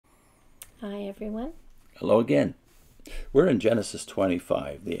Hi, everyone. Hello again. We're in Genesis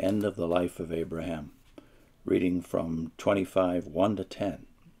 25, the end of the life of Abraham, reading from 25, 1 to 10.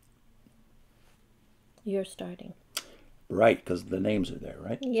 You're starting. Right, because the names are there,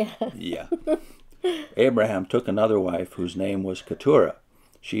 right? Yeah. Yeah. Abraham took another wife whose name was Keturah.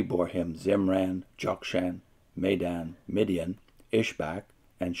 She bore him Zimran, Jokshan, Medan, Midian, Ishbak,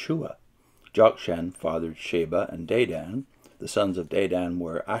 and Shua. Jokshan fathered Sheba and Dedan. The sons of Dedan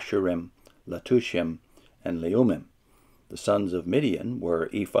were Asherim, Latushim, and Leumim. The sons of Midian were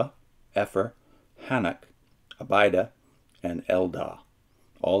Ephah, Epher, Hanak, Abida, and Eldah.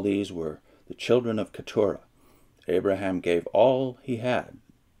 All these were the children of Keturah. Abraham gave all he had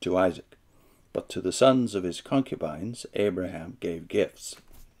to Isaac, but to the sons of his concubines Abraham gave gifts.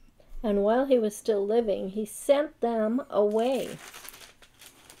 And while he was still living, he sent them away.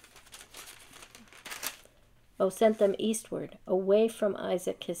 Sent them eastward, away from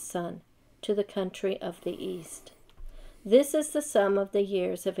Isaac his son, to the country of the east. This is the sum of the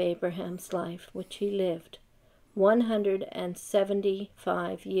years of Abraham's life, which he lived,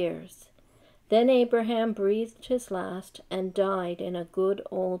 175 years. Then Abraham breathed his last and died in a good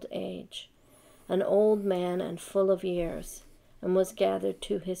old age, an old man and full of years, and was gathered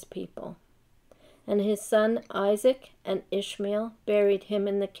to his people. And his son Isaac and Ishmael buried him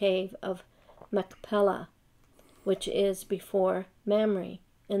in the cave of Machpelah, which is before Mamre,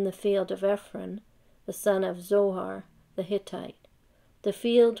 in the field of Ephron, the son of Zohar the Hittite, the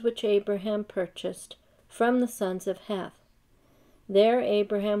field which Abraham purchased from the sons of Heth. There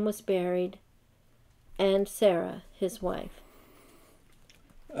Abraham was buried, and Sarah his wife.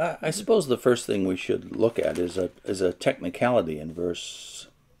 I suppose the first thing we should look at is a technicality in verse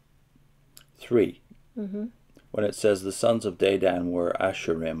 3. Mm-hmm. When it says the sons of Dedan were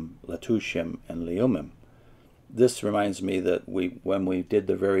Asherim, Latushim, and Leumim. This reminds me that when we did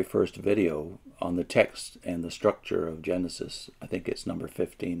the very first video on the text and the structure of Genesis, I think it's number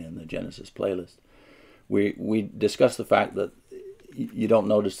 15 in the Genesis playlist, we discussed the fact that you don't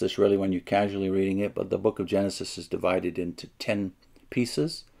notice this really when you're casually reading it, but the book of Genesis is divided into 10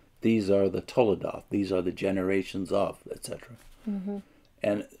 pieces. These are the Toledoth, these are the generations of, etc. Mm-hmm.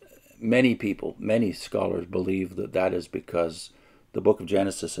 And many scholars believe that is because the book of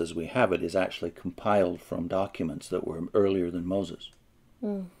Genesis as we have it is actually compiled from documents that were earlier than Moses.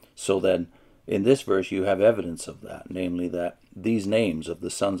 Mm. So then in this verse you have evidence of that, namely that these names of the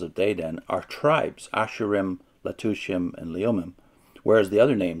sons of Dedan are tribes, Asherim, Latushim, and Leumim, whereas the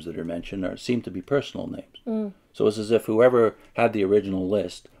other names that are mentioned seem to be personal names. Mm. So it's as if whoever had the original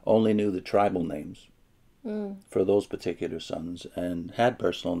list only knew the tribal names for those particular sons and had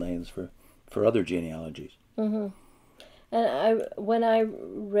personal names for other genealogies. Mm-hmm. And when I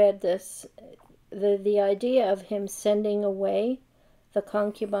read this, the idea of him sending away the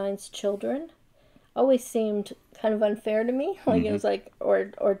concubines' children always seemed kind of unfair to me. Like it was like,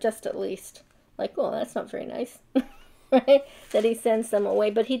 or just at least like, oh, that's not very nice, right? That he sends them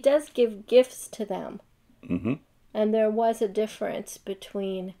away, but he does give gifts to them. Mm-hmm. And there was a difference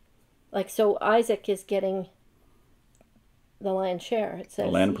between, like, so Isaac is getting the lion's share. It says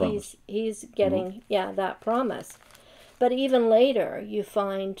the land promise. He's getting, that promise. But even later, you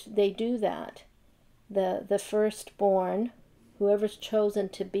find they do that. The firstborn, whoever's chosen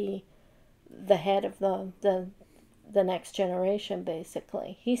to be the head of the next generation,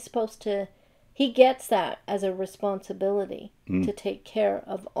 basically, he gets that as a responsibility to take care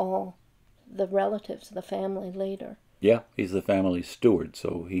of all the relatives, the family later. Yeah, he's the family steward,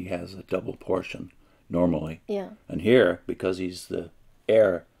 so he has a double portion normally. Yeah. And here, because he's the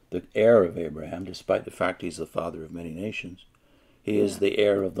heir of Abraham, despite the fact he's the father of many nations, he is the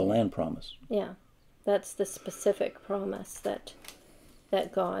heir of the land promise. Yeah, that's the specific promise that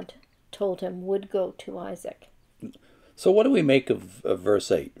God told him would go to Isaac. So what do we make of verse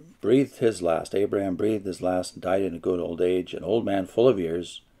 8? Abraham breathed his last and died in a good old age, an old man full of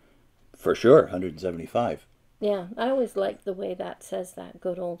years, for sure, 175. Yeah, I always like the way that says that,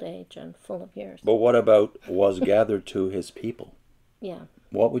 good old age and full of years. But what about was gathered to his people? Yeah.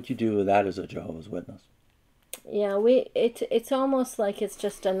 What would you do with that as a Jehovah's Witness? Yeah, it's almost like it's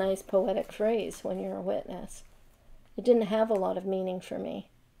just a nice poetic phrase when you're a witness. It didn't have a lot of meaning for me.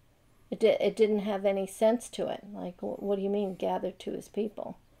 It didn't have any sense to it. Like, what do you mean, gathered to his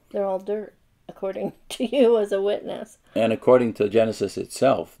people? They're all dirt, according to you as a witness. And according to Genesis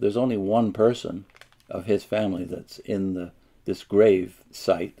itself, there's only one person of his family that's in this grave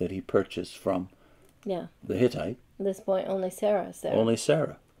site that he purchased from the Hittite. At this point, only Sarah's there. Only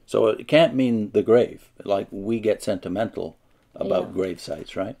Sarah. So it can't mean the grave. Like we get sentimental about grave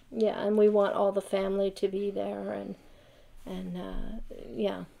sites, right? Yeah, and we want all the family to be there, and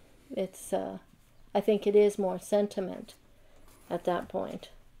yeah. It's I think it is more sentiment at that point.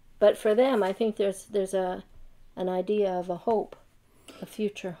 But for them, I think there's an idea of a hope, a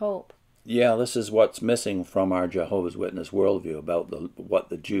future hope. Yeah, this is what's missing from our Jehovah's Witness worldview about what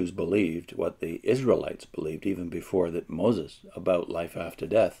the Jews believed, what the Israelites believed, even before Moses, about life after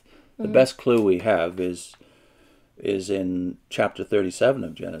death. The best clue we have is in chapter 37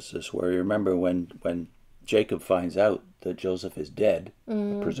 of Genesis, where you remember when Jacob finds out that Joseph is dead,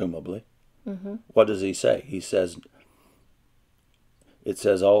 presumably. What does he say? He says, it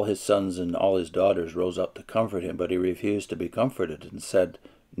says, all his sons and all his daughters rose up to comfort him, but he refused to be comforted and said,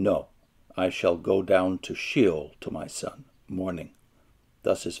 no, I shall go down to Sheol to my son, mourning.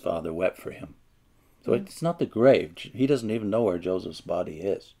 Thus his father wept for him. So it's not the grave. He doesn't even know where Joseph's body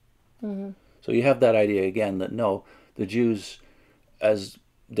is. So you have that idea again that no, the Jews, as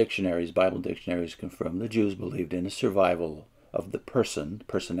dictionaries, Bible dictionaries confirm, the Jews believed in a survival of the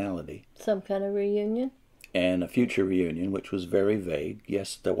personality. Some kind of reunion? And a future reunion, which was very vague.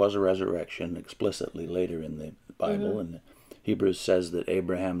 Yes, there was a resurrection explicitly later in the Bible, and Hebrews says that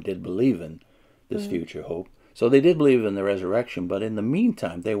Abraham did believe in this future hope. So they did believe in the resurrection, but in the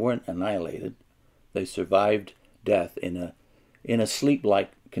meantime, they weren't annihilated. They survived death in a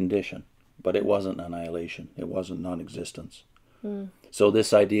sleep-like condition, but it wasn't annihilation. It wasn't non-existence. So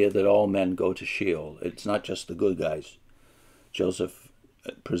this idea that all men go to Sheol, it's not just the good guys. Joseph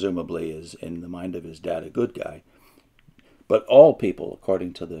presumably is, in the mind of his dad, a good guy. But all people,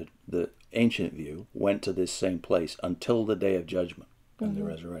 according to the ancient view, went to this same place until the day of judgment and the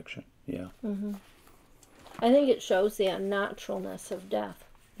resurrection. Yeah. I think it shows the unnaturalness of death,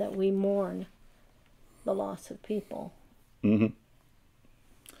 that we mourn the loss of people.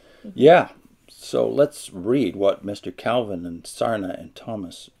 Yeah. So let's read what Mr. Calvin and Sarna and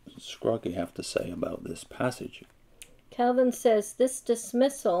Thomas Scroggie have to say about this passage. Calvin says this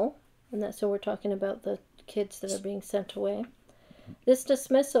dismissal, and so we're talking about the kids that are being sent away. This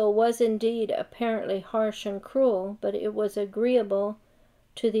dismissal was indeed apparently harsh and cruel, but it was agreeable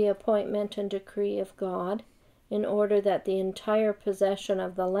to the appointment and decree of God, in order that the entire possession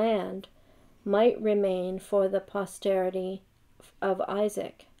of the land might remain for the posterity of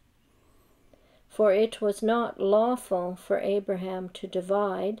Isaac. For it was not lawful for Abraham to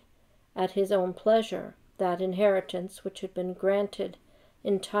divide, at his own pleasure, that inheritance which had been granted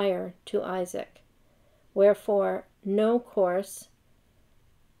entire to Isaac. Wherefore no course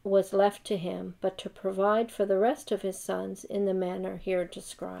was left to him but to provide for the rest of his sons in the manner here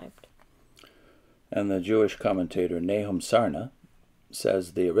described. And the Jewish commentator Nahum Sarna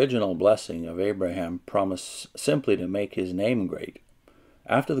says the original blessing of Abraham promised simply to make his name great.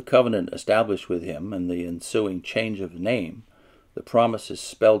 After the covenant established with him and the ensuing change of name, the promise is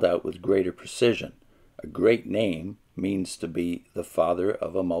spelled out with greater precision. A great name means to be the father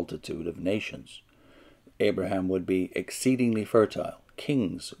of a multitude of nations. Abraham would be exceedingly fertile.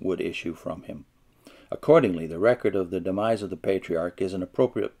 Kings would issue from him. Accordingly, the record of the demise of the patriarch is an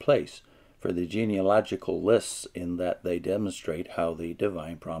appropriate place for the genealogical lists, in that they demonstrate how the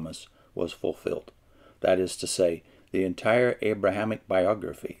divine promise was fulfilled. That is to say, the entire Abrahamic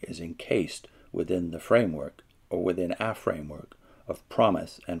biography is encased within the framework, or within a framework, of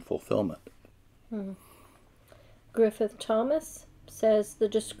promise and fulfillment. Griffith Thomas says the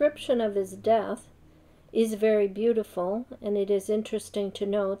description of his death is very beautiful, and it is interesting to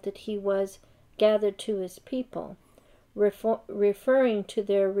note that he was gathered to his people, referring to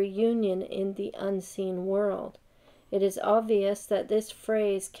their reunion in the unseen world. It is obvious that this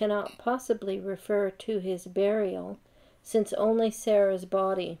phrase cannot possibly refer to his burial, since only Sarah's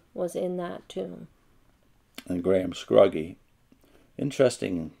body was in that tomb. And Graham Scroggie,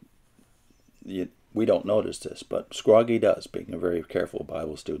 interesting, we don't notice this, but Scroggie does, being a very careful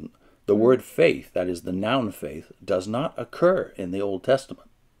Bible student. The word faith, that is the noun faith, does not occur in the Old Testament,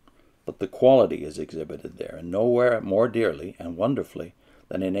 but the quality is exhibited there, and nowhere more dearly and wonderfully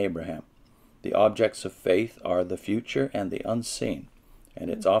than in Abraham. The objects of faith are the future and the unseen, and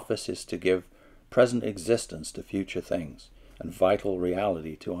its office is to give present existence to future things, and vital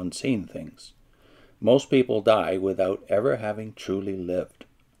reality to unseen things. Most people die without ever having truly lived,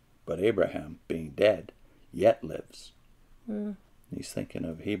 but Abraham, being dead, yet lives. He's thinking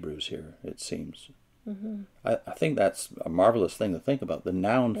of Hebrews here, it seems. I think that's a marvelous thing to think about. The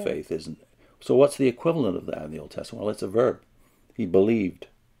noun faith isn't. So what's the equivalent of that in the Old Testament? Well, it's a verb. He believed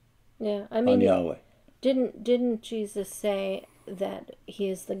on Yahweh. Didn't Jesus say that he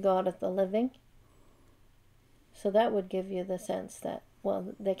is the God of the living? So that would give you the sense that,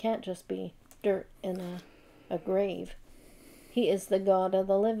 well, they can't just be dirt in a grave. He is the God of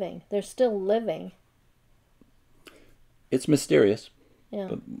the living. They're still living. It's mysterious. Yeah.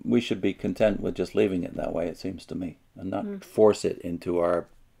 But we should be content with just leaving it that way, it seems to me, and not force it into our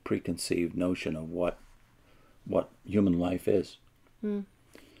preconceived notion of what human life is.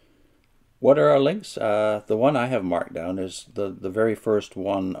 What are our links? The one I have marked down is the very first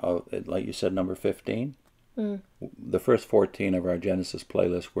one of, like you said, number 15. The first 14 of our Genesis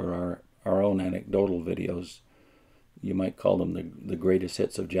playlist were our own anecdotal videos. You might call them the greatest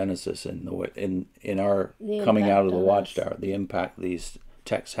hits of Genesis in our coming out of the Watchtower, the impact these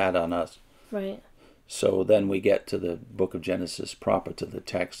texts had on us. Right. So then we get to the book of Genesis proper, to the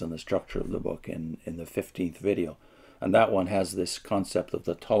text and the structure of the book in the 15th video. And that one has this concept of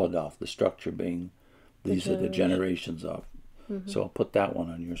the Toledoth, the structure being these are the generations of. So I'll put that one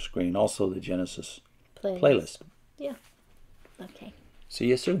on your screen. Also the Genesis playlist. Yeah. Okay. See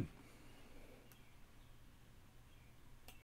you soon.